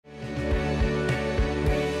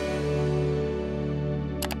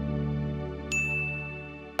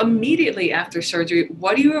Immediately after surgery,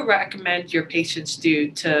 what do you recommend your patients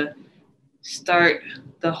do to start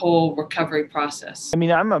the whole recovery process? I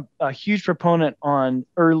mean, I'm a huge proponent on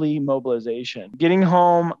early mobilization. Getting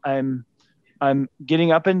home, I'm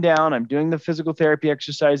getting up and down. I'm doing the physical therapy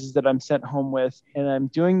exercises that I'm sent home with, and I'm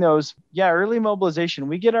doing those. Yeah, early mobilization.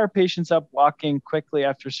 We get our patients up walking quickly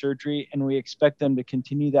after surgery, and we expect them to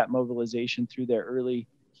continue that mobilization through their early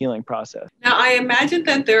healing process. Now, I imagine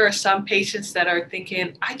that there are some patients that are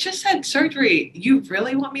thinking, I just had surgery. You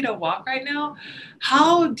really want me to walk right now?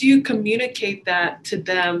 How do you communicate that to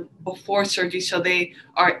them before surgery so they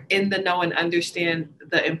are in the know and understand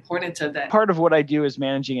the importance of that? Part of what I do is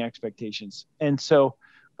managing expectations. And so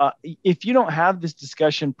if you don't have this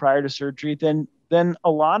discussion prior to surgery, then a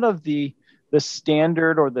lot of the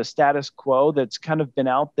standard or the status quo that's kind of been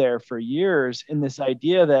out there for years in this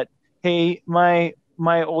idea that, hey,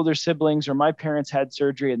 my older siblings or my parents had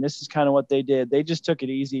surgery and this is kind of what they did. They just took it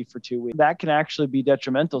easy for 2 weeks. That can actually be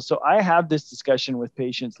detrimental. So I have this discussion with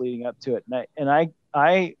patients leading up to it. And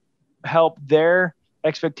I help their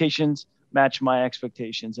expectations match my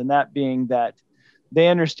expectations. And that being that they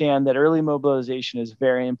understand that early mobilization is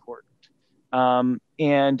very important.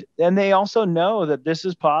 And then they also know that this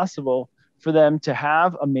is possible for them to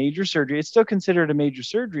have a major surgery. It's still considered a major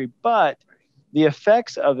surgery, but the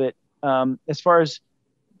effects of it, as far as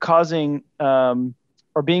causing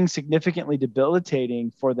or being significantly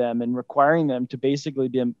debilitating for them and requiring them to basically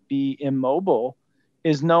be immobile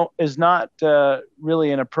is not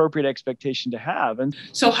really an appropriate expectation to have. And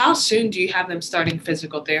So, how soon do you have them starting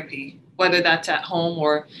physical therapy, whether that's at home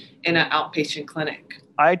or in an outpatient clinic?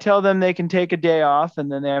 I tell them they can take a day off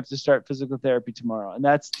and then they have to start physical therapy tomorrow. And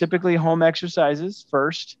that's typically home exercises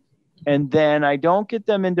first. And then I don't get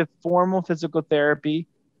them into formal physical therapy.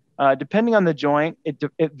 Depending on the joint, it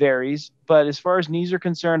varies. But as far as knees are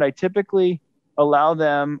concerned, I typically allow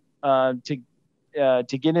them to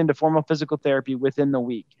get into formal physical therapy within the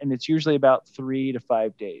week. And it's usually about 3 to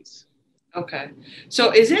 5 days. Okay.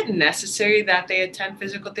 So is it necessary that they attend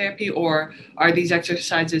physical therapy, or are these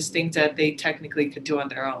exercises things that they technically could do on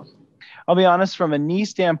their own? I'll be honest, from a knee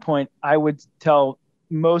standpoint, I would tell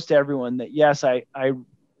most everyone that yes, I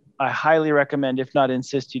highly recommend, if not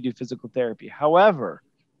insist, you do physical therapy. However,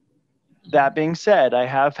 that being said, I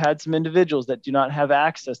have had some individuals that do not have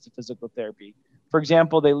access to physical therapy. For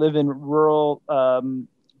example, they live in rural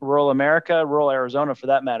America, rural Arizona for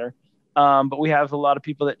that matter. But we have a lot of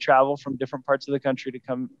people that travel from different parts of the country to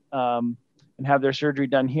come and have their surgery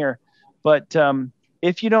done here. But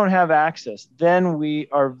if you don't have access, then we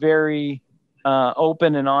are very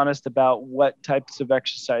open and honest about what types of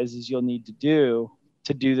exercises you'll need to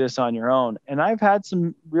do this on your own. And I've had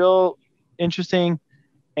some real interesting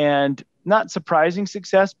and not surprising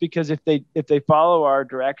success, because if they follow our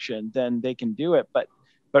direction, then they can do it. But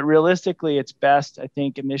realistically, it's best, I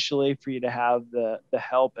think, initially for you to have the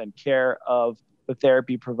help and care of the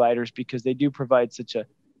therapy providers, because they do provide such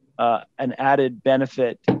an added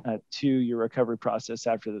benefit to your recovery process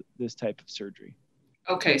after this type of surgery.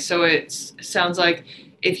 Okay, so it sounds like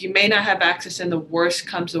if you may not have access and the worst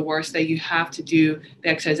comes to worst, that you have to do the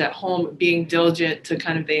exercise at home, being diligent to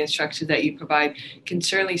kind of the instructions that you provide can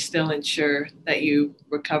certainly still ensure that you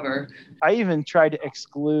recover. I even try to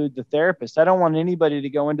exclude the therapist. I don't want anybody to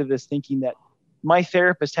go into this thinking that my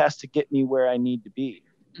therapist has to get me where I need to be.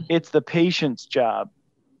 Mhm. It's the patient's job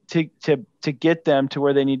to get them to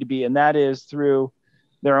where they need to be, and that is through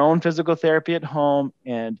their own physical therapy at home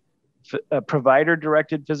and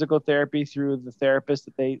provider-directed physical therapy through the therapist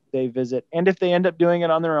that they visit. And if they end up doing it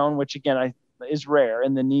on their own, which again is rare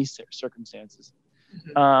in the knee circumstances,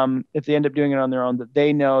 Mhm. if they end up doing it on their own, that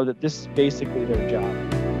they know that this is basically their job.